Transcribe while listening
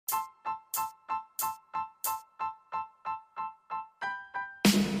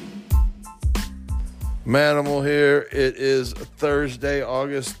Manimal here. It is Thursday,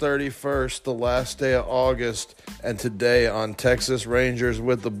 August 31st, the last day of August, and today on Texas Rangers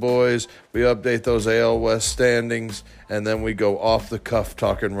with the Boys, we update those AL West standings, and then we go off the cuff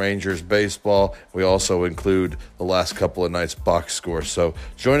talking Rangers baseball. We also include the last couple of nights' box scores. So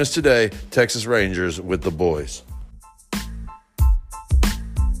join us today, Texas Rangers with the Boys.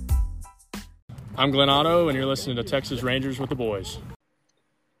 I'm Glenn Otto, and you're listening to Texas Rangers with the Boys.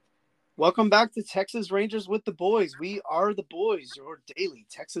 Welcome back to Texas Rangers with the Boys. We are the Boys, your daily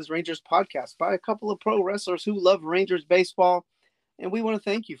Texas Rangers podcast by a couple of pro wrestlers who love Rangers baseball. And we want to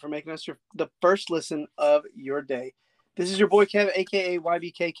thank you for making us the first listen of your day. This is your boy Kevin, a.k.a.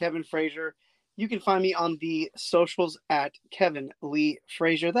 YBK Kevin Frazier. You can find me on the socials at Kevin Lee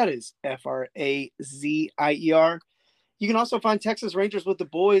Frazier. That is Frazier. You can also find Texas Rangers with the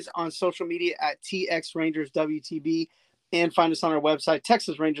Boys on social media at TX Rangers WTB. And find us on our website,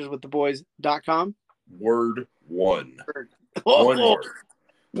 TexasRangersWithTheBoys.com. Word one. Oh, one word.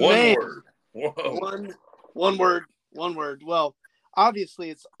 One man. word. Whoa. One word. Well, obviously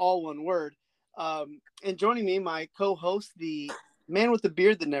it's all one word. And joining me, my co-host, the man with the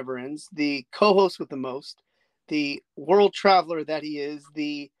beard that never ends, the co-host with the most, the world traveler that he is,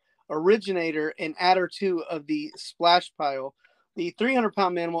 the originator and adder to of the splash pile, the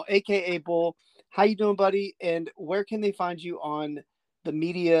 300-pound Manimal, a.k.a. Bull. How you doing, buddy? And where can they find you on the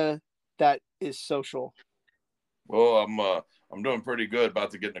media that is social? Well, I'm doing pretty good.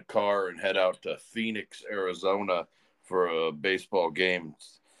 About to get in a car and head out to Phoenix, Arizona for a baseball game.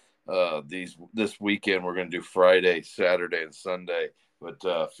 This weekend we're going to do Friday, Saturday, and Sunday.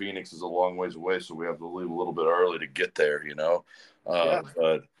 But Phoenix is a long ways away, so we have to leave a little bit early to get there. Yeah.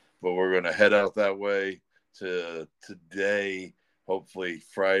 But we're going to head out that way to today. Hopefully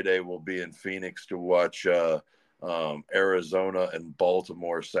Friday we'll be in Phoenix to watch Arizona and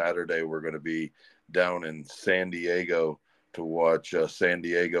Baltimore. Saturday we're going to be down in San Diego to watch San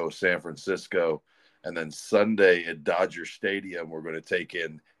Diego, San Francisco. And then Sunday at Dodger Stadium, we're going to take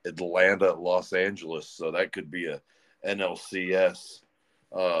in Atlanta, Los Angeles. So that could be a NLCS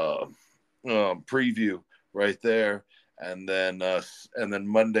preview right there. And then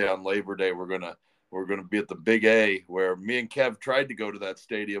Monday on Labor Day, we're going to be at the Big A, where me and Kev tried to go to that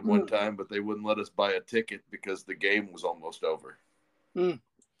stadium one time, but they wouldn't let us buy a ticket because the game was almost over.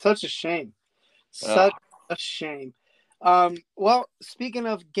 Such a shame. Such a shame. Well, speaking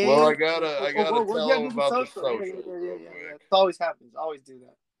of games, well, I gotta tell them about the social. Yeah. It always happens. Always do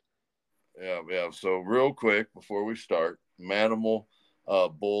that. Yeah. So real quick before we start, Manimal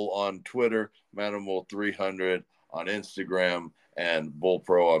Bull on Twitter, Manimal 300 on Instagram, and Bull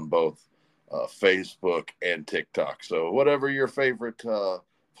Pro on both Facebook and TikTok. So whatever your favorite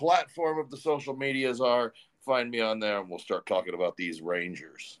platform of the social medias are, find me on there and we'll start talking about these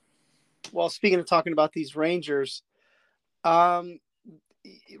Rangers. Well, speaking of talking about these Rangers,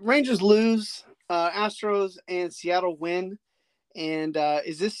 Rangers lose, Astros and Seattle win. And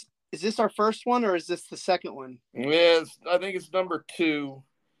is this our first one or is this the second one? Yes, I think it's number 2.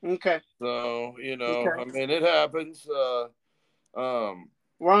 Okay. So, I mean, it happens.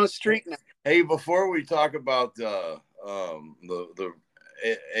 We're on a streak now. Hey, before we talk about the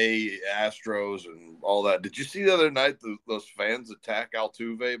Astros and all that, did you see the other night those fans attack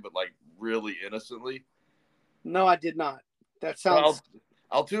Altuve, but like really innocently? No, I did not. That sounds.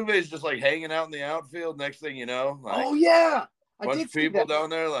 Altuve is just like hanging out in the outfield. Next thing you know, like, oh yeah, a bunch of people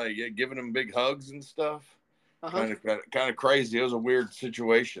down there like giving him big hugs and stuff. Kind of crazy. It was a weird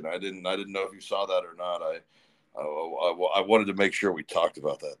situation. I didn't know if you saw that or not. I wanted to make sure we talked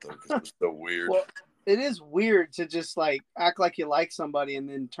about that though, because it was so weird. Well, it is weird to just like act like you like somebody and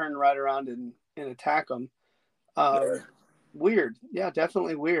then turn right around and attack them. Weird. Yeah,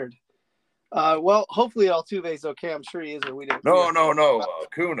 definitely weird. Well, hopefully Altuve's okay. I'm sure he is. Or we didn't. No.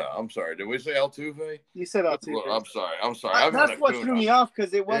 Acuna. I'm sorry. Did we say Altuve? You said Altuve. I'm sorry. That's what threw me off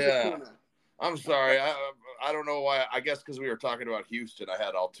because it was Acuna. I'm sorry. I don't know why. I guess because we were talking about Houston, I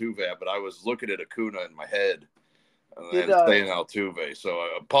had Altuve, but I was looking at Acuna in my head and saying Altuve. So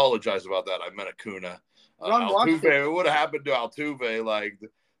I apologize about that. I meant Acuna. Altuve, what would have happened to Altuve? Like,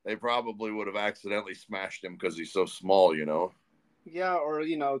 they probably would have accidentally smashed him because he's so small, Yeah, or,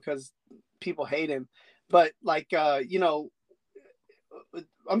 because people hate him. But, like, I'm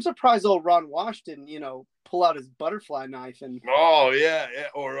surprised old Ron Wash didn't, pull out his butterfly knife and. Oh yeah,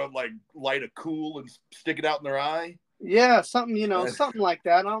 or like light a cool and stick it out in their eye. Yeah, something something like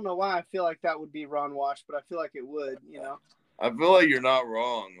that. I don't know why I feel like that would be Ron Wash, but I feel like it would. I feel like you're not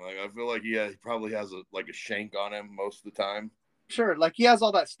wrong. Like I feel like he probably has a shank on him most of the time. Sure, like he has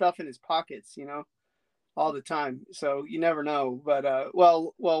all that stuff in his pockets, all the time. So you never know. But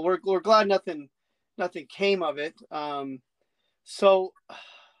well, we're glad nothing nothing came of it. So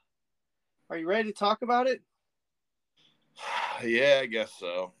are you ready to talk about it? Yeah, I guess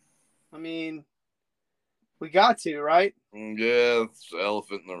so. I mean, we got to, right? Yeah, it's the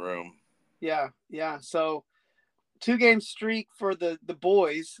elephant in the room. Yeah. So 2-game streak for the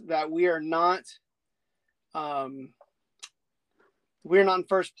boys that we're not in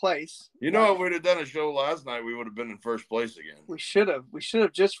first place. You know, if we'd have done a show last night, we would have been in first place again. We should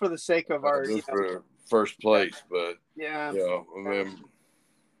have just for the sake of our for first place, but yeah. I mean,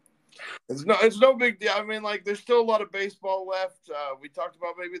 it's no big deal. I mean, like, there's still a lot of baseball left. We talked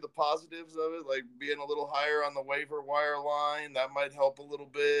about maybe the positives of it, like being a little higher on the waiver wire line. That might help a little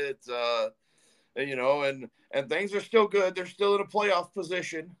bit. And things are still good. They're still in a playoff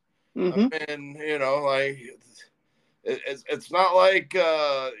position. Mm-hmm. And like it's not like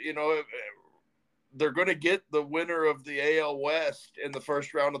they're going to get the winner of the AL West in the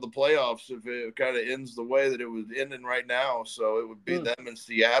first round of the playoffs if it kind of ends the way that it was ending right now. So it would be them in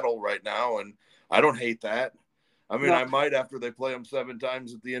Seattle right now, and I don't hate that. I mean, I might after they play them 7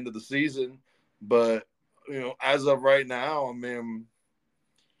 times at the end of the season, but as of right now, I mean,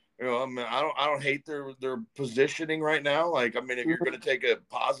 I don't hate their positioning right now. Like, I mean, if you're going to take a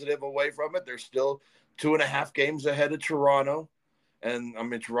positive away from it, they're still 2.5 games ahead of Toronto. And I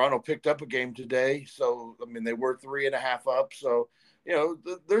mean, Toronto picked up a game today. So, I mean, they were 3.5 up. So,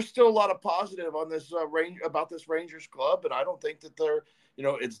 there's still a lot of positive on this about this Rangers club. And I don't think that they're,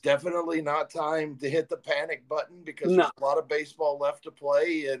 it's definitely not time to hit the panic button because there's a lot of baseball left to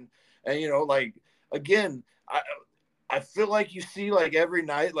play. And like, again, I feel like you see like every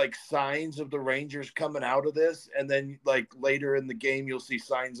night, like signs of the Rangers coming out of this. And then like later in the game, you'll see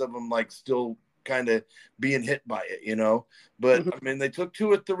signs of them like still kind of being hit by it, but I mean, they took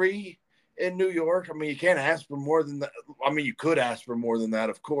 2 of 3 in New York. I mean, you can't ask for more than that. I mean, you could ask for more than that,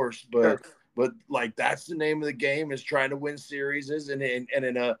 of course, but like, that's the name of the game, is trying to win series. And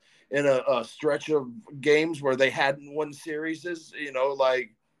in a stretch of games where they hadn't won series,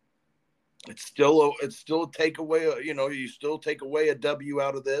 like, it's still a takeaway. You still take away a W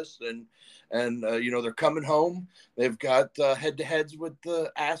out of this, and they're coming home. They've got head-to-heads with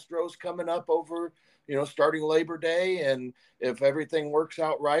the Astros coming up over starting Labor Day, and if everything works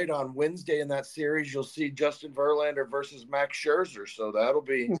out right on Wednesday in that series, you'll see Justin Verlander versus Max Scherzer. So that'll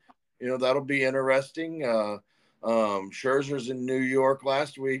be interesting. Scherzer's in New York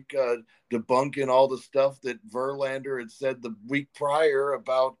last week, debunking all the stuff that Verlander had said the week prior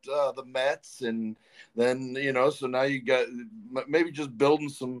about the Mets, and then so now you got maybe just building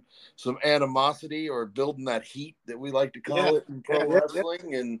some animosity, or building that heat that we like to call it in pro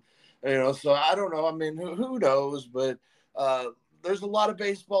wrestling, and so I don't know. I mean, who knows? But there's a lot of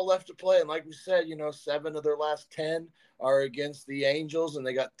baseball left to play, and like we said, 7 of their last 10 are against the Angels, and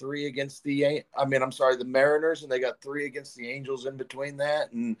they got 3 against the Mariners, and they got 3 against the Angels in between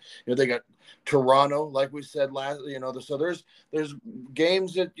that, and they got Toronto, like we said last. So there's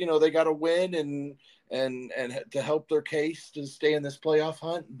games that they got to win and to help their case to stay in this playoff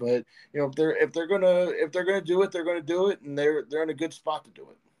hunt. But if they're gonna do it, they're gonna do it, and they're in a good spot to do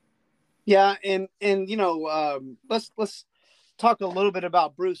it. Yeah, and let's talk a little bit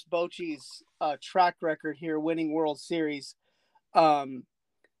about Bruce Bochy's track record here, winning World Series. In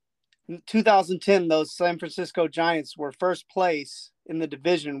 2010, those San Francisco Giants were first place in the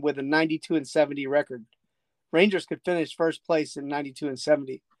division with a 92-70 record. Rangers could finish first place in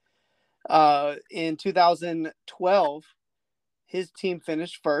 92-70. In 2012, his team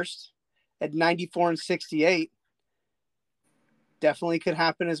finished first at 94-68. Definitely could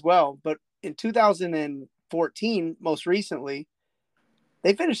happen as well. But in 2014, most recently,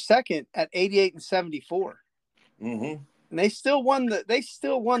 they finished second at 88-74. Mm-hmm. And they still won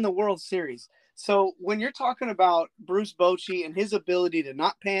the World Series. So when you're talking about Bruce Bochy and his ability to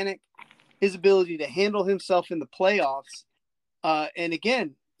not panic, his ability to handle himself in the playoffs, and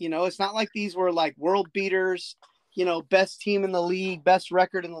again, it's not like these were like world beaters, best team in the league, best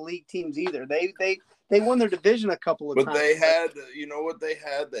record in the league teams either. They won their division a couple of times. But they had, what they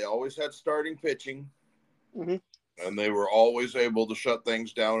had? They always had starting pitching, and they were always able to shut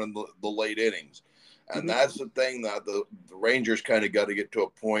things down in the late innings. And that's the thing that the Rangers kind of got to get to a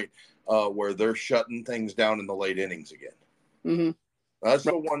point where they're shutting things down in the late innings again. That's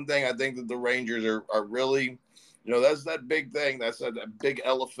the one thing I think that the Rangers are really, that's that big thing. That's that big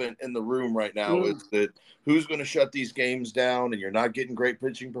elephant in the room right now, is that who's going to shut these games down, and you're not getting great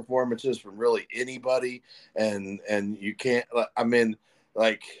pitching performances from really anybody. And you can't, I mean,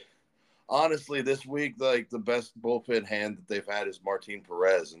 like, honestly, this week, like, the best bullpen hand that they've had is Martin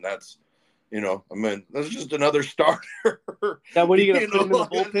Perez. And that's I mean, that's just another starter. Now, what are you going to put him in the Like,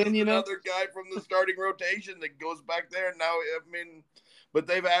 that's bullpen? just another guy from the starting rotation that goes back there. Now, I mean, but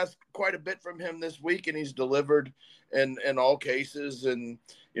they've asked quite a bit from him this week, and he's delivered in all cases. And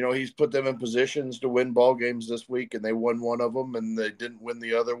he's put them in positions to win ball games this week, and they won one of them, and they didn't win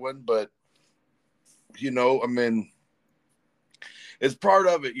the other one. But I mean, it's part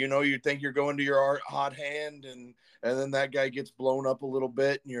of it. You think you're going to your hot hand, and then that guy gets blown up a little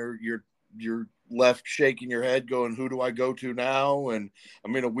bit, and you're left shaking your head going, who do I go to now? And I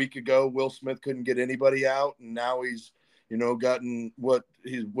mean, a week ago, Will Smith couldn't get anybody out, and now he's, gotten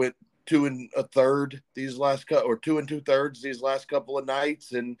he's went 2 1/3 these last or 2 2/3 these last couple of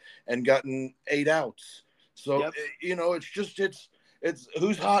nights, and gotten 8 outs. So, Yep. It's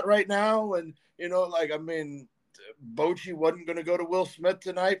who's hot right now. And, I mean, Bochy wasn't going to go to Will Smith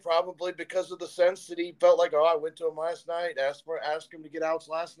tonight, probably because of the sense that he felt like, I went to him last night, asked him to get outs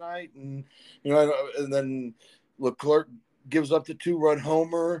last night, and and then Leclerc gives up the 2-run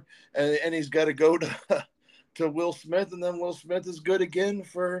homer, and he's got to go to Will Smith, and then Will Smith is good again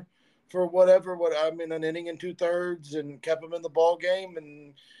for an inning and 2/3, and kept him in the ball game,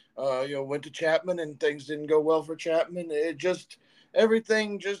 and went to Chapman, and things didn't go well for Chapman. It just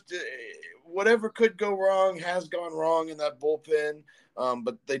everything just. Whatever could go wrong has gone wrong in that bullpen.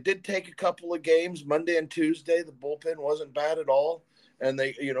 But they did take a couple of games, Monday and Tuesday. The bullpen wasn't bad at all, and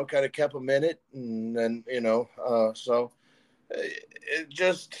they, kind of kept them in it. And then, so it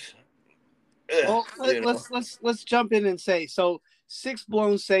just. Well, let's jump in and say, so 6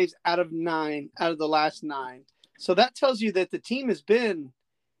 blown saves out of the last 9. So that tells you that the team has been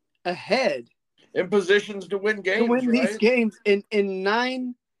ahead in positions to win games. To win these games in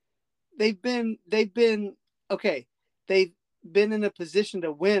 9. They've been okay. They've been in a position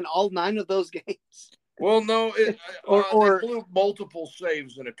to win all 9 of those games. Well, no, they blew multiple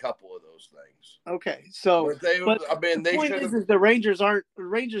saves in a couple of those things. Okay, so the point is the Rangers aren't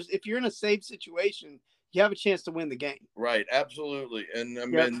Rangers. If you're in a save situation, you have a chance to win the game. Right, absolutely, and I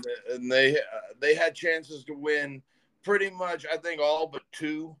mean, and they had chances to win pretty much. I think all but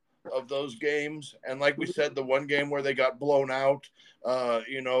 2 of those games, and like we said, the one game where they got blown out,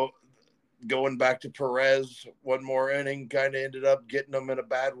 going back to Perez, one more inning kind of ended up getting them in a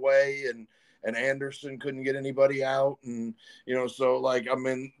bad way, and Anderson couldn't get anybody out, and so like, I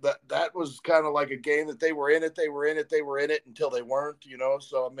mean, that was kind of like a game that they were in it until they weren't,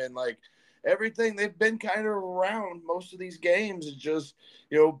 so I mean, like, everything they've been kind of around most of these games is just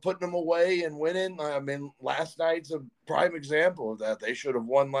putting them away and winning. I mean, last night's a prime example of that. They should have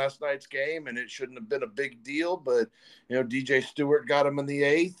won last night's game, and it shouldn't have been a big deal, but DJ Stewart got him in the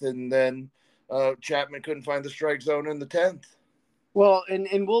 8th, and then Chapman couldn't find the strike zone in the 10th. Well,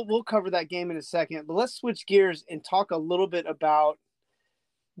 and we'll cover that game in a second, but let's switch gears and talk a little bit about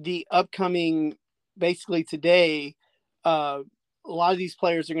the upcoming, basically today. A lot of these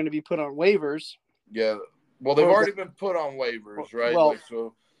players are going to be put on waivers. Yeah. Well, they've already been put on waivers, right? Well,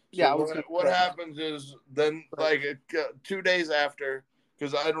 yeah. What happens is then, like, 2 days after,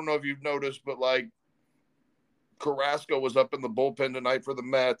 because I don't know if you've noticed, but like Carrasco was up in the bullpen tonight for the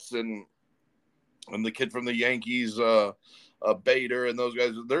Mets, and the kid from the Yankees, Bader, and those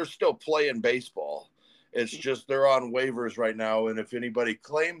guys, they're still playing baseball. It's just they're on waivers right now, and if anybody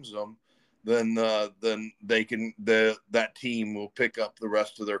claims them, then they can that team will pick up the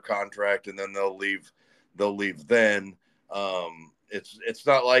rest of their contract, and then they'll leave then. It's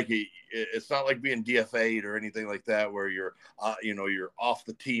not like being DFA'd or anything like that, where you're off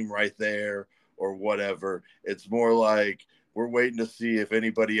the team right there or whatever. It's more like we're waiting to see if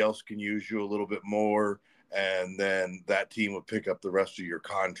anybody else can use you a little bit more, and then that team will pick up the rest of your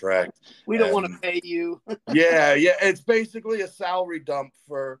contract. We don't want to pay you. yeah. It's basically a salary dump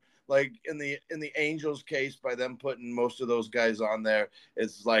for, like, in the Angels case, by them putting most of those guys on there,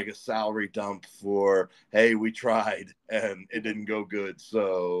 it's like a salary dump for, hey, we tried and it didn't go good.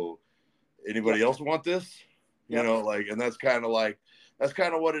 So anybody else want this? And that's kind of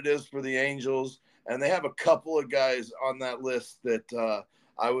what it is for the Angels. And they have a couple of guys on that list that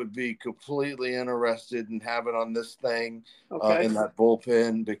I would be completely interested in having on this thing, in that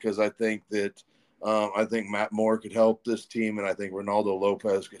bullpen, because I think that Matt Moore could help this team, and I think Ronaldo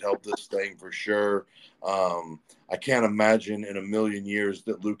Lopez could help this thing for sure. I can't imagine in a million years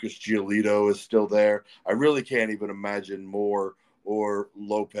that Lucas Giolito is still there. I really can't even imagine Moore or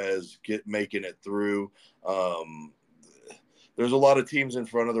Lopez making it through. There's a lot of teams in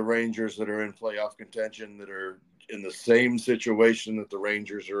front of the Rangers that are in playoff contention that are in the same situation that the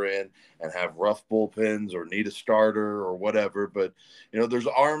Rangers are in and have rough bullpens or need a starter or whatever. But, there's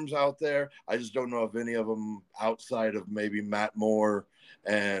arms out there. I just don't know if any of them outside of maybe Matt Moore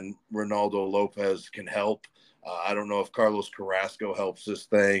and Ronaldo Lopez can help. I don't know if Carlos Carrasco helps this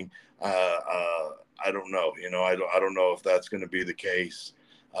thing. I don't know. I don't know if that's going to be the case.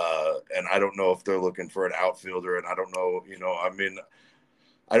 And I don't know if they're looking for an outfielder. And I don't know,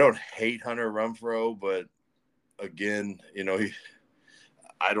 I don't hate Hunter Renfroe, but again,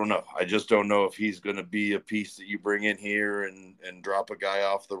 I don't know. I just don't know if he's going to be a piece that you bring in here and drop a guy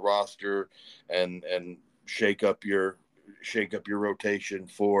off the roster and shake up your rotation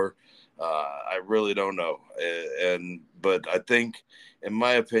for. I really don't know. But I think, in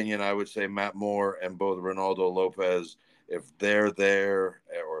my opinion, I would say Matt Moore and both Ronaldo Lopez, if they're there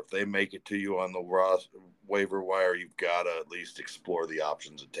or if they make it to you on the waiver wire, you've got to at least explore the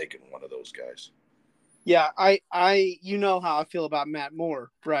options of taking one of those guys. Yeah, you know how I feel about Matt Moore,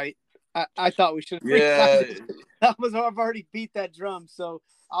 right? I thought we should. Yeah, I've already beat that drum, so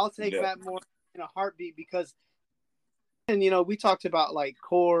I'll take yeah. Matt Moore in a heartbeat because, and we talked about like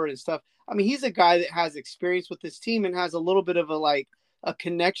core and stuff. I mean, he's a guy that has experience with this team and has a little bit of a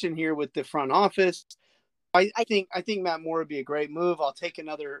connection here with the front office. I think Matt Moore would be a great move. I'll take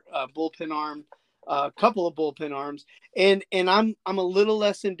another bullpen arm, a couple of bullpen arms, and I'm a little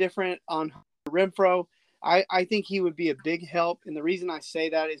less indifferent on Renfroe. I think he would be a big help. And the reason I say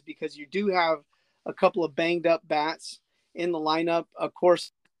that is because you do have a couple of banged up bats in the lineup. Of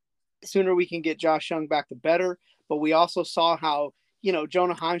course, the sooner we can get Josh Young back, the better. But we also saw how,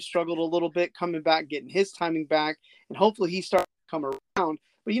 Jonah Heim struggled a little bit coming back, getting his timing back. And hopefully he starts to come around.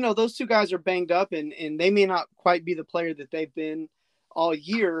 But, those two guys are banged up and they may not quite be the player that they've been all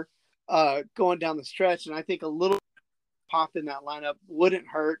year going down the stretch. And I think a little pop in that lineup wouldn't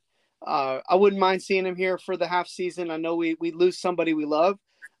hurt. I wouldn't mind seeing him here for the half season. I know we lose somebody we love,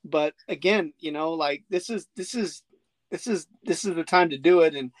 but again, like this is the time to do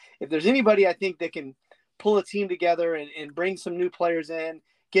it. And if there's anybody I think that can pull a team together and bring some new players in,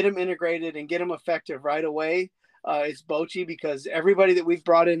 get them integrated and get them effective right away, it's Bochy, because everybody that we've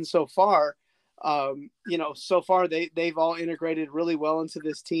brought in so far, they've all integrated really well into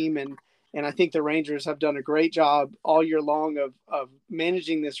this team. And I think the Rangers have done a great job all year long of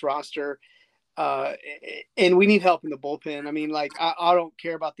managing this roster. And we need help in the bullpen. I mean, like, I don't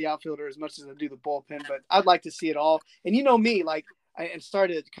care about the outfielder as much as I do the bullpen, but I'd like to see it all. And me, like, I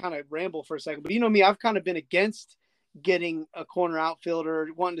started to kind of ramble for a second, but me, I've kind of been against getting a corner outfielder,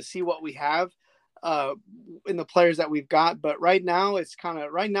 wanting to see what we have in the players that we've got. But right now, I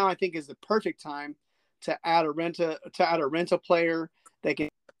think is the perfect time to add a renta player that can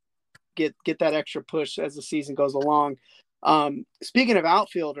get that extra push as the season goes along. Speaking of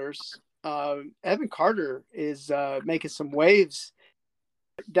outfielders, Evan Carter is making some waves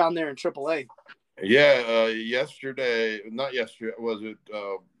down there in AAA. Yeah,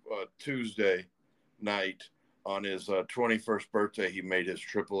 Tuesday night on his 21st birthday, he made his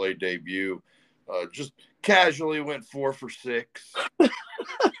AAA debut. Just casually went 4 for 6.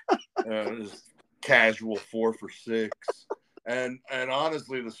 Just casual 4 for 6. And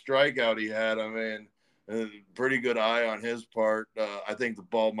honestly, the strikeout he had, I mean, pretty good eye on his part. I think the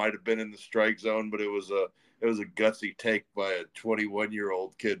ball might have been in the strike zone, but it was a gutsy take by a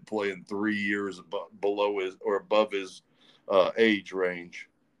 21-year-old kid playing 3 years above his age range.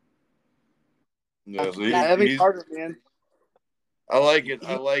 Yeah, so Evan Carter, man. I like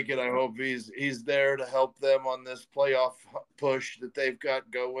it. I hope he's there to help them on this playoff push that they've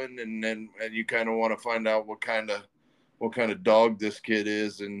got going, and you kind of want to find out what kind of dog this kid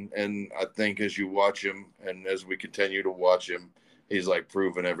is, and I think as you watch him and as we continue to watch him, he's like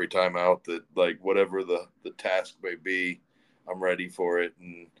proven every time out that, like, whatever the task may be, I'm ready for it.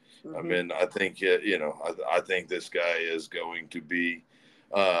 And I mean, I think I think this guy is going to be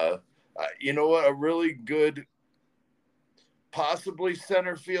a really good, possibly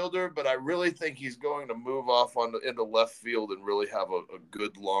center fielder, but I really think he's going to move off into left field and really have a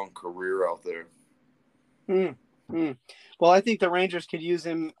good long career out there. Well, I think the Rangers could use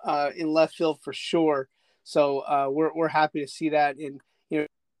him in left field for sure. So we're happy to see that in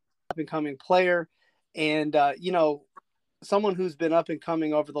up and coming player, and someone who's been up and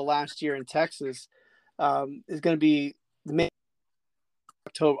coming over the last year in Texas is going to be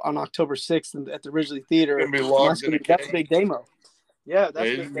on October 6th at the Wrigley Theater. Going to be locked in a cage. That's a big demo. Yeah, that's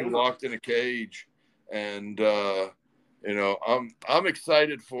he's going to be locked in a cage, and I'm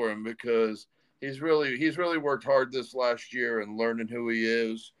excited for him because he's really worked hard this last year and learning who he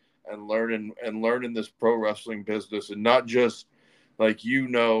is and learning this pro wrestling business, and not just like,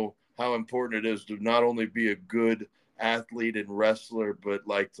 how important it is to not only be a good athlete and wrestler, but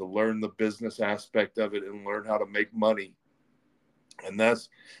like to learn the business aspect of it and learn how to make money. And that's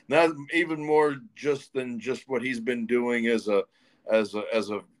not even more than what he's been doing as a a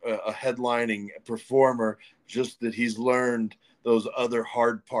headlining performer, just that he's learned those other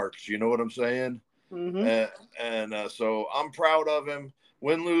hard parts. You know what I'm saying? Mm-hmm. So I'm proud of him.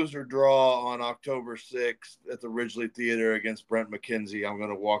 Win, lose, or draw on October 6th at the Ridgely Theater against Brent McKenzie, I'm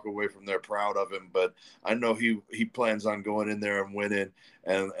going to walk away from there proud of him. But I know he plans on going in there and winning.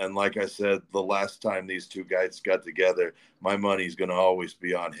 And like I said, the last time these two guys got together, my money's going to always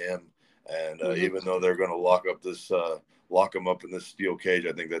be on him. And even though they're going to lock him up in this steel cage,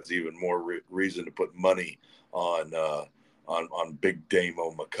 I think that's even more reason to put money on Big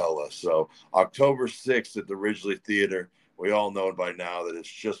Damo McCullough. So October 6th at the Ridgely Theater. We all know by now that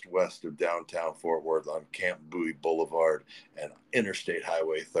it's just west of downtown Fort Worth on Camp Bowie Boulevard and Interstate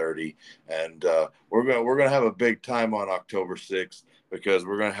Highway 30. And we're gonna have a big time on October 6th because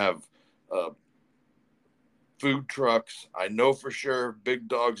we're gonna have food trucks. I know for sure Big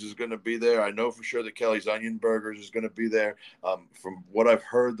Dogs is going to be there. I know for sure that Kelly's Onion Burgers is going to be there. From what I've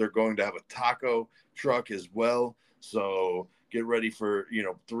heard, they're going to have a taco truck as well. So get ready for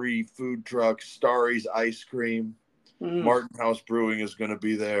 3 food trucks. Starry's Ice Cream. Martin House Brewing is going to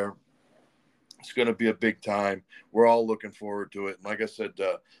be there. It's going to be a big time. We're all looking forward to it. And like I said,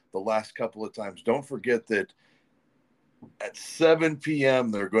 the last couple of times, don't forget that at 7 p.m.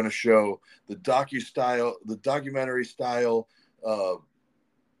 they're going to show the documentary style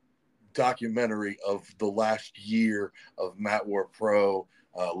documentary of the last year of Matt War Pro,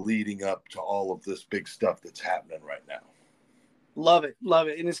 leading up to all of this big stuff that's happening right now. Love it.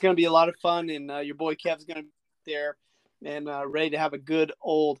 And it's going to be a lot of fun. And your boy Kev's going to be there and ready to have a good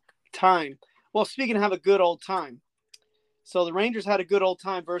old time. Well, speaking of have a good old time, so the Rangers had a good old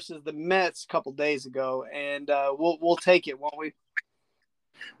time versus the Mets a couple days ago, and we'll take it, won't we?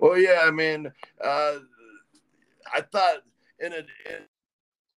 Well, yeah, I mean, I thought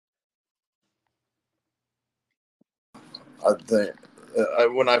I think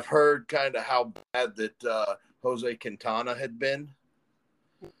when I've heard kind of how bad that Jose Quintana had been,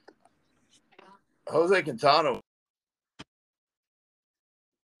 Jose Quintana.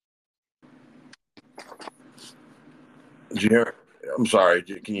 Did you hear? I'm sorry.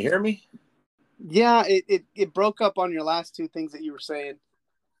 Can you hear me? Yeah, it broke up on your last 2 things that you were saying.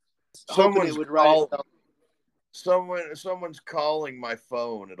 Someone's calling my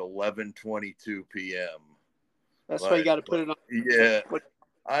phone at 11:22 p.m. That's why you got to put it on. Yeah,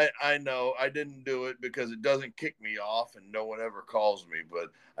 I know. I didn't do it because it doesn't kick me off, and no one ever calls me.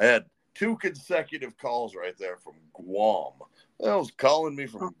 But I had 2 consecutive calls right there from Guam. That was calling me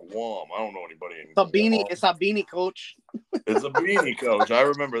from Guam. I don't know anybody in Guam. It's a beanie coach. It's a beanie coach. I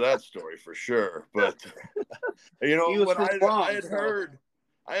remember that story for sure. But when I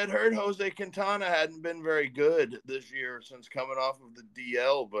had heard Jose Quintana hadn't been very good this year since coming off of the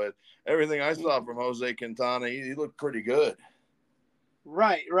DL, but everything I saw from Jose Quintana, he looked pretty good.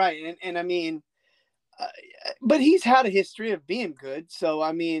 Right. And I mean, but he's had a history of being good. So,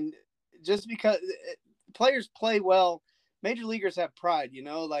 I mean, just because players play well, major leaguers have pride,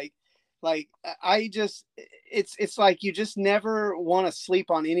 like it's like you just never want to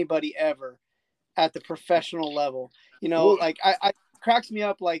sleep on anybody ever at the professional level. Like I cracks me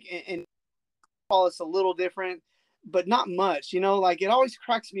up, like in football it's a little different, but not much, like it always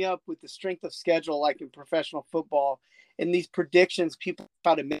cracks me up with the strength of schedule, like in professional football and these predictions people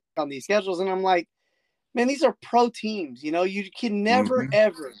try to make on these schedules. And I'm like, man, these are pro teams, you can never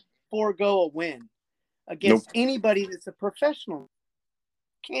ever forego a win against anybody that's a professional.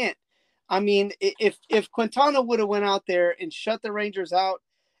 Can't. I mean, if Quintana would have went out there and shut the Rangers out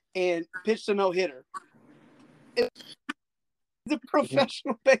and pitched a no-hitter, it's a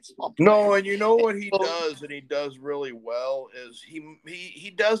professional baseball player. No, and you know what he does, and he does really well, is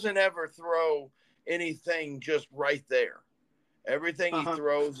he doesn't ever throw anything just right there. Everything he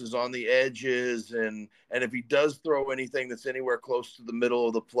throws is on the edges, and if he does throw anything that's anywhere close to the middle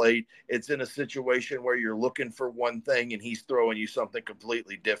of the plate, it's in a situation where you're looking for one thing and he's throwing you something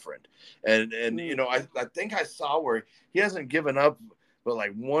completely different. And I think I saw where he hasn't given up but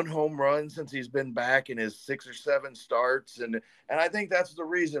like 1 home run since he's been back in his 6 or 7 starts, and I think that's the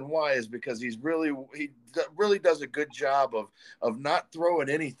reason why, is because he really does a good job of not throwing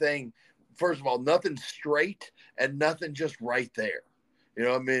anything. First of all, nothing straight and nothing just right there. You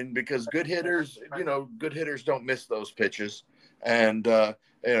know what I mean? Because good hitters don't miss those pitches. And,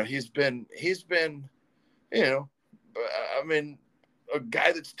 he's been, I mean, a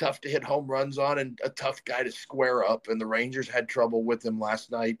guy that's tough to hit home runs on and a tough guy to square up. And the Rangers had trouble with him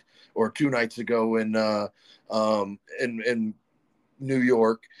last night or 2 nights ago in New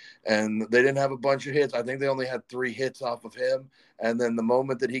York, and they didn't have a bunch of hits. I think they only had 3 hits off of him. And then the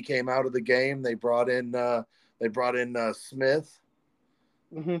moment that he came out of the game, they brought in Smith,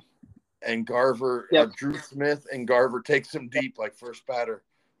 Mm-hmm. and Garver, Yep. Drew Smith and Garver takes him deep, like first batter.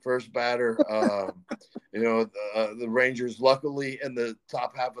 The Rangers, luckily in the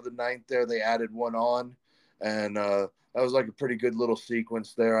top half of the ninth there, they added one on, and that was like a pretty good little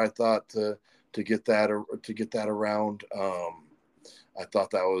sequence there, I thought, to get that around. I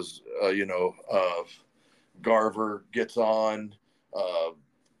thought that was Garver gets on.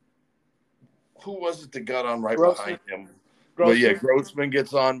 Who was it that got on right behind him? But yeah, Grossman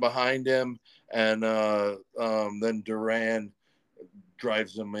gets on behind him, and then Duran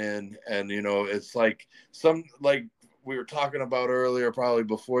drives him in, and it's like we were talking about earlier, probably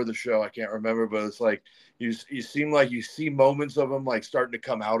before the show, I can't remember, but it's like you seem like you see moments of them like starting to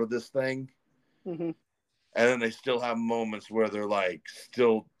come out of this thing, mm-hmm. and then they still have moments where they're like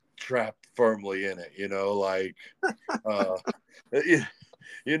still trapped firmly in it, like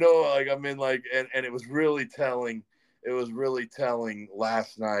and it was really telling. It was really telling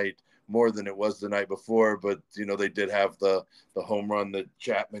last night, more than it was the night before, but they did have the home run that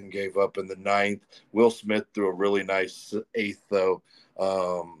Chapman gave up in the ninth. Will Smith threw a really nice eighth, though.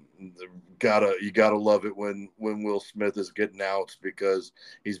 You gotta love it when Will Smith is getting outs, because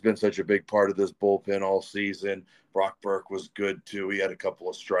he's been such a big part of this bullpen all season. Brock Burke was good too. He had a couple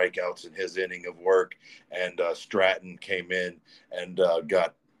of strikeouts in his inning of work, and Stratton came in and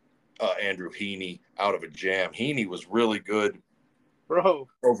got Andrew Heaney out of a jam. Heaney was really good, bro,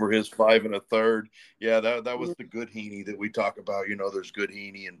 over his 5 1/3. Yeah, that was the good Heaney that we talk about. There's good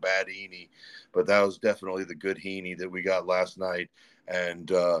Heaney and bad Heaney, but that was definitely the good Heaney that we got last night.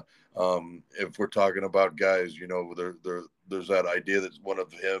 And if we're talking about guys, there's that idea that one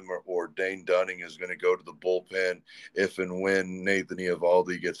of him or Dane Dunning is going to go to the bullpen if and when Nathan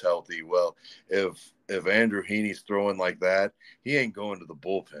Eovaldi gets healthy. Well, if Andrew Heaney's throwing like that, he ain't going to the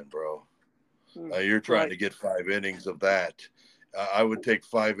bullpen, bro. You're trying to get 5 innings of that. I would take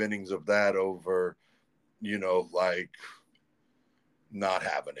 5 innings of that over, like not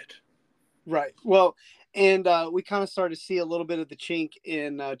having it. Right. Well, and we kind of started to see a little bit of the chink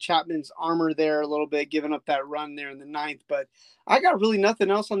in Chapman's armor there a little bit, giving up that run there in the ninth. But I got really nothing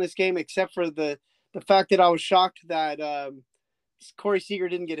else on this game except for the fact that I was shocked that Corey Seager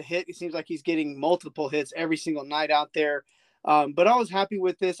didn't get a hit. It seems like he's getting multiple hits every single night out there. But I was happy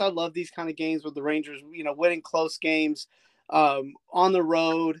with this. I love these kind of games with the Rangers, winning close games on the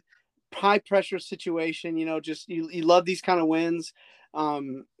road, high pressure situation. Just you love these kind of wins.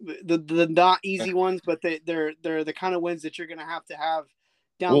 The not easy ones, but they're the kind of wins that you're going to have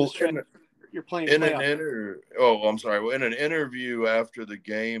down the stretch. You're playing in an interview after the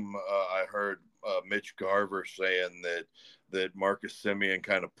game, I heard Mitch Garver saying that Marcus Semien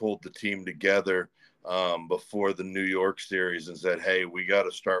kind of pulled the team together before the New York series and said, hey, we got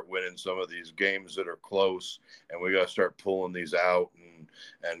to start winning some of these games that are close, and we got to start pulling these out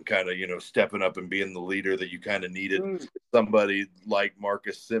and kind of, stepping up and being the leader that you kind of needed somebody like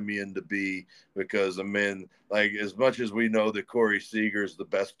Marcus Semien to be, because, like, as much as we know that Corey Seager is the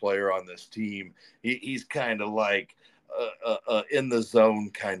best player on this team, he's kind of like in the zone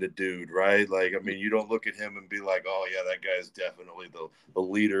kind of dude, right? Like, you don't look at him and be like, oh yeah, that guy's definitely the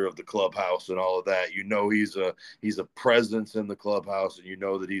leader of the clubhouse and all of that. He's a presence in the clubhouse, and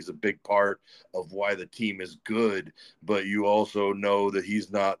that he's a big part of why the team is good. But you also know that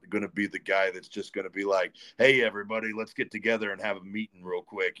he's not going to be the guy that's just going to be like, hey everybody, let's get together and have a meeting real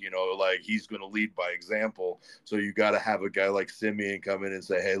quick. Like, he's going to lead by example. So you got to have a guy like Semien come in and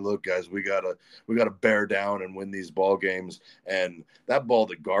say, hey, look guys, we gotta bear down and win these ball games. And that ball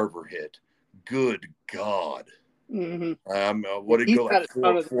that Garver hit, good God. What did he go, like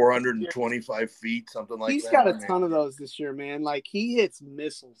 425 feet, something like that? He's got a ton of those this year, man. Like, he hits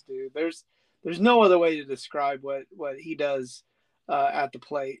missiles, dude. There's no other way to describe what he does at the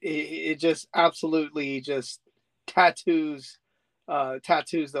plate. It just absolutely just tattoos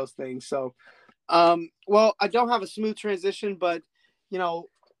those things. So, well, I don't have a smooth transition, but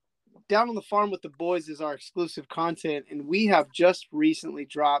Down on the Farm with the Boys is our exclusive content, and we have just recently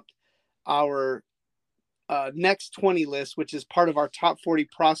dropped our next 20 list, which is part of our top 40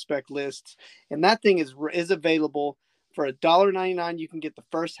 prospect lists. And that thing is available for $1.99. You can get the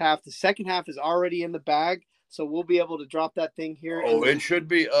first half. The second half is already in the bag, so we'll be able to drop that thing here. Oh, it should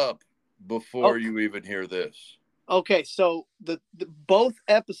be up before you even hear this. Okay, so the both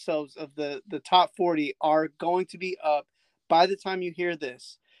episodes of the top 40 are going to be up by the time you hear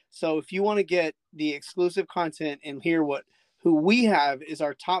this. So if you want to get the exclusive content and hear who we have is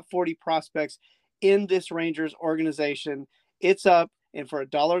our top 40 prospects in this Rangers organization, it's up. And for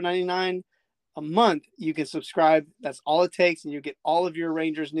 $1.99 a month, you can subscribe. That's all it takes. And you get all of your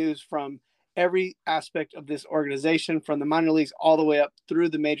Rangers news from every aspect of this organization, from the minor leagues all the way up through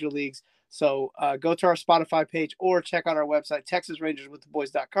the major leagues. So go to our Spotify page or check out our website,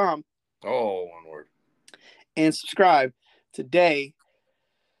 TexasRangersWithTheBoys.com. Oh, one word. And subscribe today.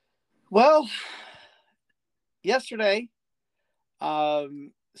 Well, yesterday,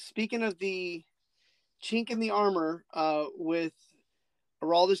 speaking of the chink in the armor with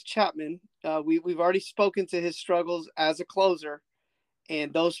Aroldis Chapman, we've already spoken to his struggles as a closer,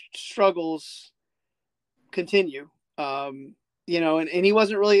 and those struggles continue. And he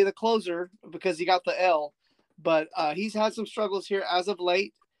wasn't really the closer because he got the L, but he's had some struggles here as of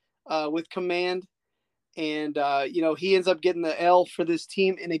late with command. And, he ends up getting the L for this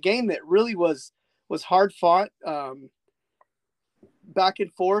team in a game that really was hard fought, back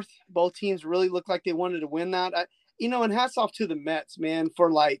and forth. Both teams really looked like they wanted to win that. And hats off to the Mets, man,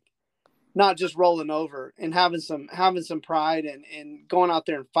 for not just rolling over and having some pride and going out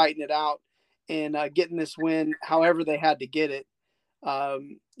there and fighting it out and getting this win however they had to get it.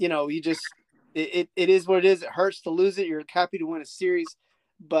 It is what it is. It hurts to lose it. You're happy to win a series,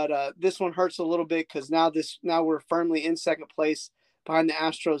 but this one hurts a little bit because now we're firmly in second place behind the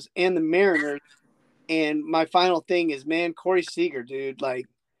Astros and the Mariners. And my final thing is, man, Corey Seager, dude,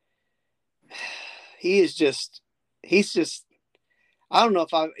 he's just, I don't know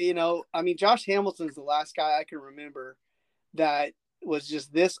if Josh Hamilton's the last guy I can remember that was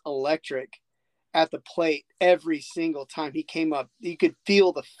just this electric at the plate every single time he came up. You could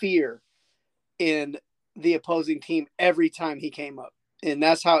feel the fear in the opposing team every time he came up. And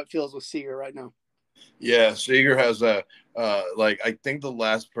that's how it feels with Seager right now. Yeah, Seager has I think the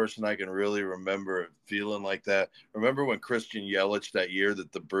last person I can really remember feeling like that. Remember when Christian Yelich that year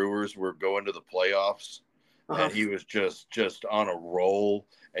that the Brewers were going to the playoffs, and he was just on a roll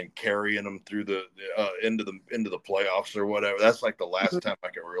and carrying them through the into the playoffs or whatever. That's like the last time I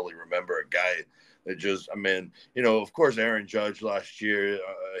can really remember a guy that just, of course Aaron Judge last year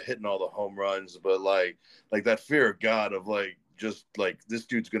hitting all the home runs, but like that fear of God of just this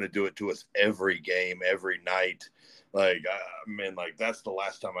dude's going to do it to us every game, every night. That's the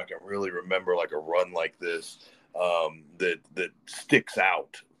last time I can really remember a run like this that sticks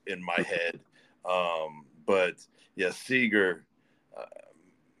out in my head. But yeah, Seager,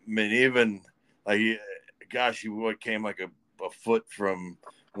 even he came a foot from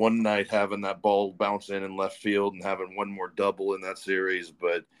one night having that ball bounce in left field and having one more double in that series.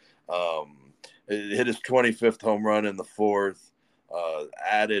 But it hit his 25th home run in the fourth.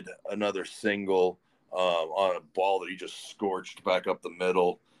 Added another single on a ball that he just scorched back up the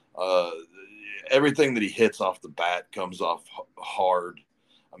middle. Everything that he hits off the bat comes off hard.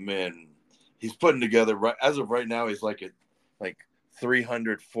 He's putting together as of right now. He's at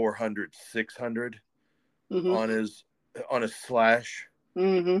 300, 400, 600 on his slash.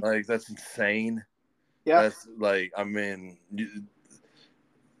 Mm-hmm. That's insane. Yeah. That's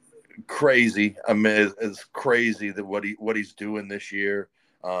crazy. It's crazy that what he's doing this year.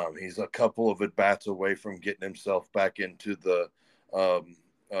 He's a couple of at bats away from getting himself back into the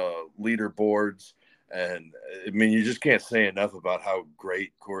leaderboards, and you just can't say enough about how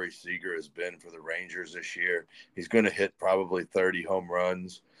great Corey Seager has been for the Rangers this year. He's going to hit probably 30 home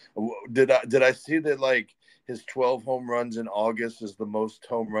runs. Did I see that his 12 home runs in August is the most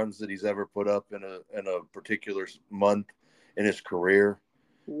home runs that he's ever put up in a particular month in his career?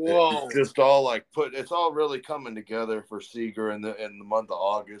 Whoa! It's just all it's all really coming together for Seager in the month of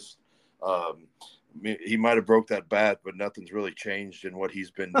August. He might have broke that bat, but nothing's really changed in what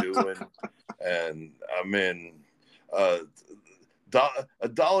he's been doing. And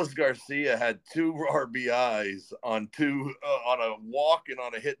Adalis Garcia had 2 RBIs on a walk and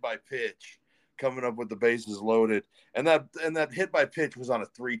on a hit by pitch, coming up with the bases loaded, and that hit by pitch was on a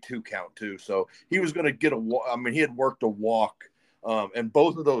 3-2 count too. So he was going to get he had worked a walk. And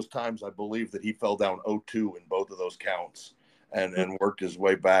both of those times, I believe that he fell down 0-2 in both of those counts, and worked his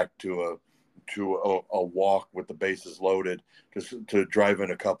way back to a walk with the bases loaded to drive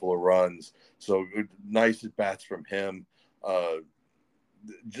in a couple of runs. So nice at bats from him.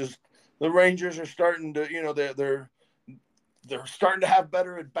 Just the Rangers are starting to, they're starting to have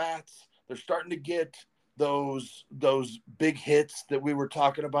better at bats. They're starting to get those big hits that we were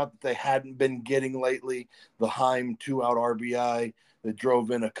talking about that they hadn't been getting lately. The Heim 2-out RBI that drove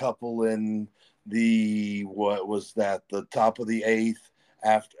in a couple in the top of the 8th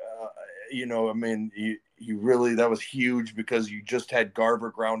after. You really, that was huge because you just had Garver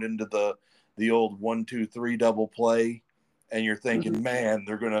ground into the old 1-2-3 double play, and you're thinking, man,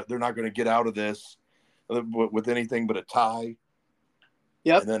 they're not gonna get out of this with anything but a tie.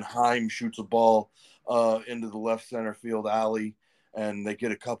 Yep. And then Heim shoots a ball into the left center field alley, and they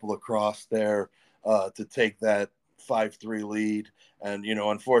get a couple across there to take that 5-3 lead. And,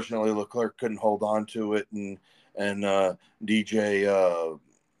 unfortunately, Leclerc couldn't hold on to it. And DJ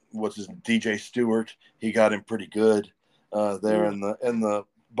Stewart, he got him pretty good there in the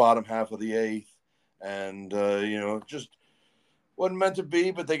bottom half of the eighth. And, just wasn't meant to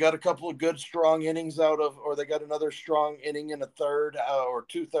be, but they got a couple of good, strong innings or they got another strong inning in a third or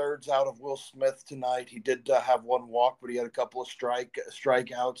 2/3 out of Will Smith tonight. He did have one walk, but he had a couple of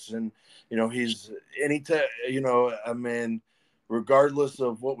strikeouts. And, regardless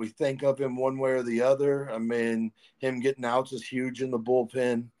of what we think of him one way or the other, him getting outs is huge in the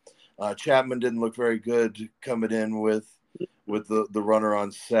bullpen. Chapman didn't look very good coming in with the runner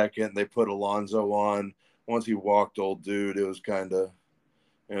on second. They put Alonso on. Once he walked old dude, it was kind of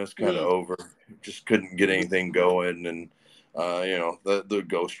over. Just couldn't get anything going. And, the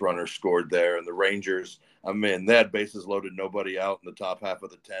ghost runner scored there. And the Rangers, they had bases loaded, nobody out in the top half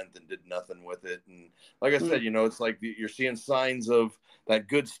of the 10th and did nothing with it. And like I said, it's like you're seeing signs of that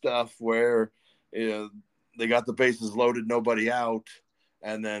good stuff where they got the bases loaded, nobody out.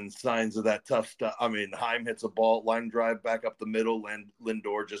 And then signs of that tough stuff. Heim hits a line drive back up the middle, and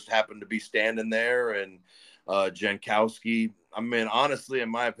Lindor just happened to be standing there. And Jankowski, honestly, in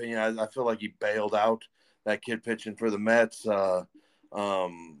my opinion, I feel like he bailed out that kid pitching for the Mets,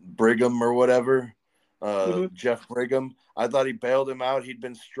 Brigham or whatever, Jeff Brigham. I thought he bailed him out. He'd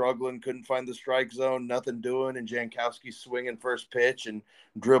been struggling, couldn't find the strike zone, nothing doing. And Jankowski swinging first pitch and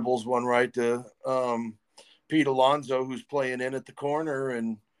dribbles one right to Pete Alonso, who's playing in at the corner,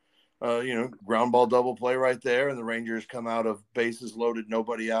 and ground ball double play right there, and the Rangers come out of bases loaded,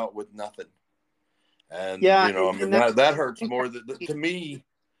 nobody out with nothing. And that hurts more to me.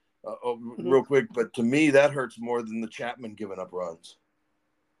 Real quick, but to me that hurts more than the Chapman giving up runs.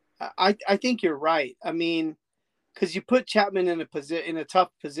 I think you're right. Because you put Chapman in a tough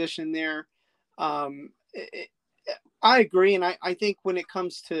position there. I agree, and I think when it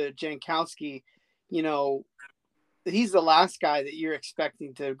comes to Jankowski, he's the last guy that you're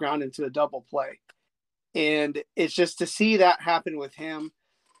expecting to ground into a double play. And it's just to see that happen with him.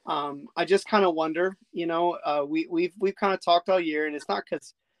 I just kind of wonder, we've kind of talked all year, and it's not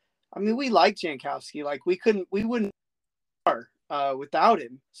because, we like Jankowski. Like we wouldn't without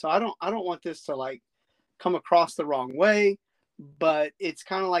him. So I don't want this to come across the wrong way, but it's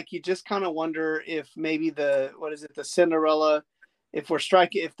kind of like, you just kind of wonder if maybe the Cinderella, if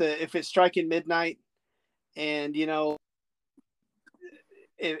it's striking midnight, and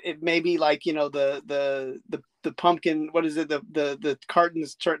it may be the pumpkin, what is it, the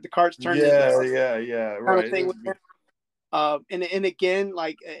carts turn right thing. And again,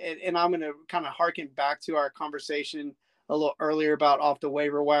 and I'm going to kind of harken back to our conversation a little earlier about off the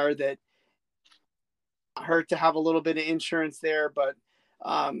waiver wire, that hurt to have a little bit of insurance there, but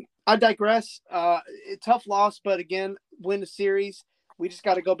I digress. Tough loss, but again, win the series. We just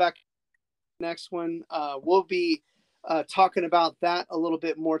got to go back next one. We'll be talking about that a little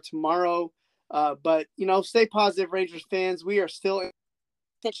bit more tomorrow. But stay positive, Rangers fans. We are still in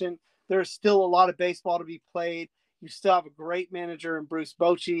attention. There's still a lot of baseball to be played. You still have a great manager in Bruce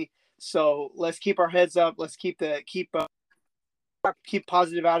Bochy. So let's keep our heads up. Let's keep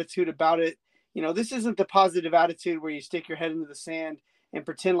positive attitude about it. This isn't the positive attitude where you stick your head into the sand and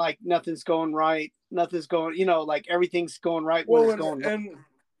pretend like nothing's going right. Nothing's going, like everything's going right when it's going right.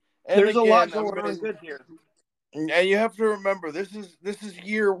 And there's a lot going on good here. And you have to remember, this is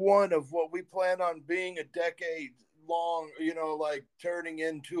year one of what we plan on being a decade long, turning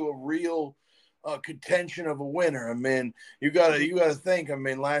into a real contention of a winner. You gotta think.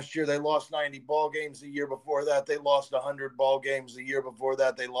 Last year they lost 90 ball games. The year before that they lost 100 ball games. The year before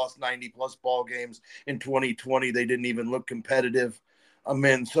that they lost 90 plus ball games. In 2020 they didn't even look competitive.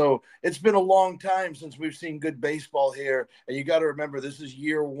 So it's been a long time since we've seen good baseball here, and you got to remember this is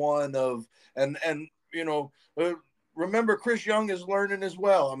year one of remember, Chris Young is learning as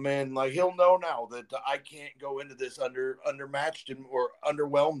well. He'll know now that I can't go into this undermatched or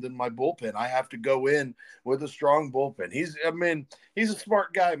underwhelmed in my bullpen. I have to go in with a strong bullpen. He's a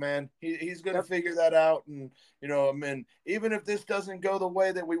smart guy, man. He's going to figure that out. And, even if this doesn't go the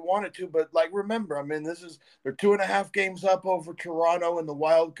way that we want it to, but remember, they're 2.5 games up over Toronto in the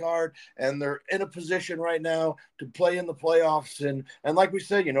wild card, and they're in a position right now to play in the playoffs. And like we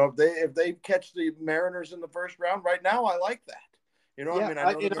said, if they catch the Mariners in the first round right now, I like that. I know I'm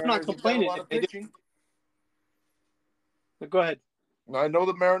not complaining. A lot of pitching. But go ahead. I know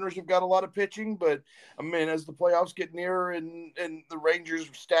the Mariners have got a lot of pitching, but as the playoffs get nearer and the Rangers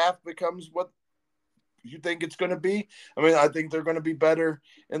staff becomes what you think it's going to be. I mean, I think they're going to be better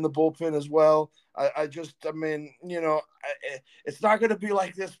in the bullpen as well. It's not going to be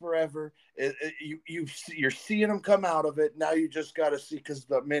like this forever. You're seeing them come out of it. Now you just got to see, because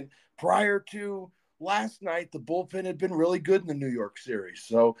prior to last night, the bullpen had been really good in the New York series.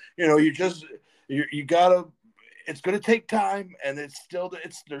 So, you got to, it's going to take time, and there's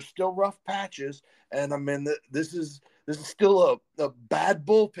still rough patches. And this is still a bad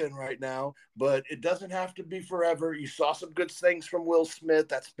bullpen right now, but it doesn't have to be forever. You saw some good things from Will Smith.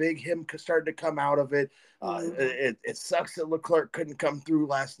 That's big. Him starting to come out of it. It sucks that Leclerc couldn't come through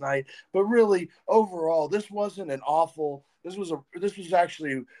last night, but really overall, this wasn't an awful. This was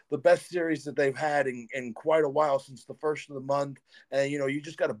actually the best series that they've had in quite a while, since the first of the month. And you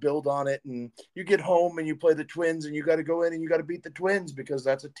just got to build on it. And you get home and you play the Twins, and you got to go in and you got to beat the Twins, because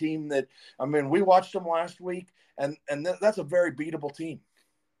that's a team that, we watched them last week, and that's a very beatable team.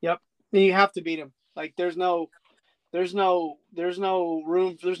 Yep, and you have to beat them. Like there's no room. There's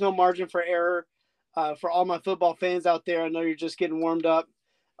no margin for error. For all my football fans out there, I know you're just getting warmed up.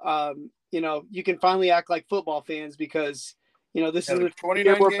 You can finally act like football fans, because this is the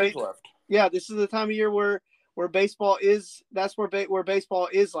 29 games left. Yeah, this is the time of year where baseball is. That's where baseball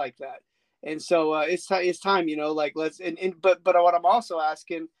is like that. And so it's time. But what I'm also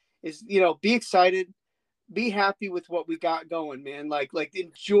asking is, be excited, be happy with what we got going, man. Like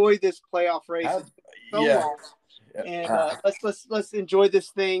enjoy this playoff race. Long. And let's enjoy this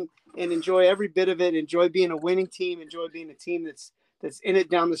thing and enjoy every bit of it. Enjoy being a winning team. Enjoy being a team that's in it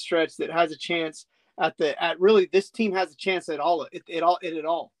down the stretch, that has a chance this team has a chance at all.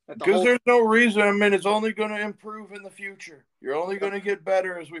 Because there's no reason. It's only going to improve in the future. You're only going to get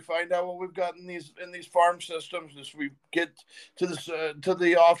better as we find out what we've got in these farm systems, as we get to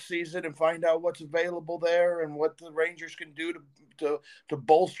the off season and find out what's available there and what the Rangers can do to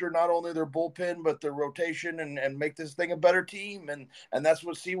bolster not only their bullpen but their rotation and make this thing a better team. And that's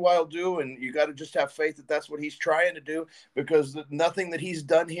what CY will do. And you got to just have faith that that's what he's trying to do, because nothing that he's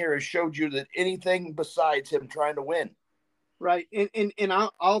done here has showed you that anything besides him trying to win. Right. And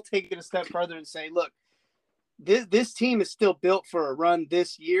I'll take it a step further and say, look, this team is still built for a run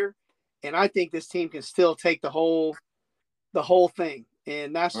this year. And I think this team can still take the whole thing.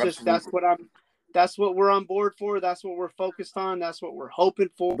 And that's what we're on board for. That's what we're focused on. That's what we're hoping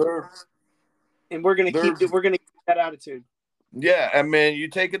for. And we're going to keep that attitude. Yeah, you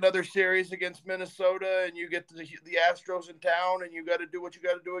take another series against Minnesota, and you get the Astros in town, and you got to do what you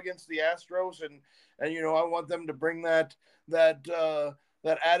got to do against the Astros, and I want them to bring that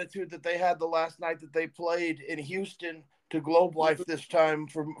attitude that they had the last night that they played in Houston to Globe Life this time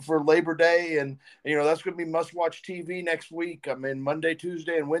for Labor Day, and that's going to be must-watch TV next week. Monday,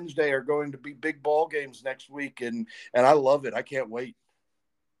 Tuesday, and Wednesday are going to be big ball games next week, and I love it. I can't wait.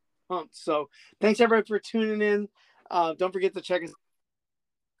 So thanks everybody for tuning in. Don't forget to check us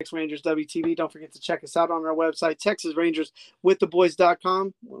Texas Rangers WTV. Don't forget to check us out on our website,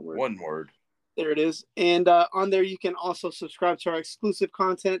 TexasRangersWithTheBoys.com. One word. There it is. And on there, you can also subscribe to our exclusive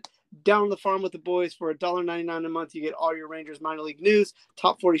content. Down on the Farm with the Boys for $1.99 a month. You get all your Rangers minor league news.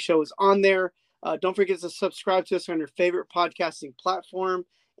 Top 40 show is on there. Don't forget to subscribe to us on your favorite podcasting platform.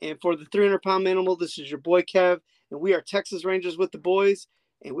 And for the 300-pound Manimal, this is your boy Kev. And we are Texas Rangers with the Boys.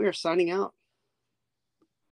 And we are signing out.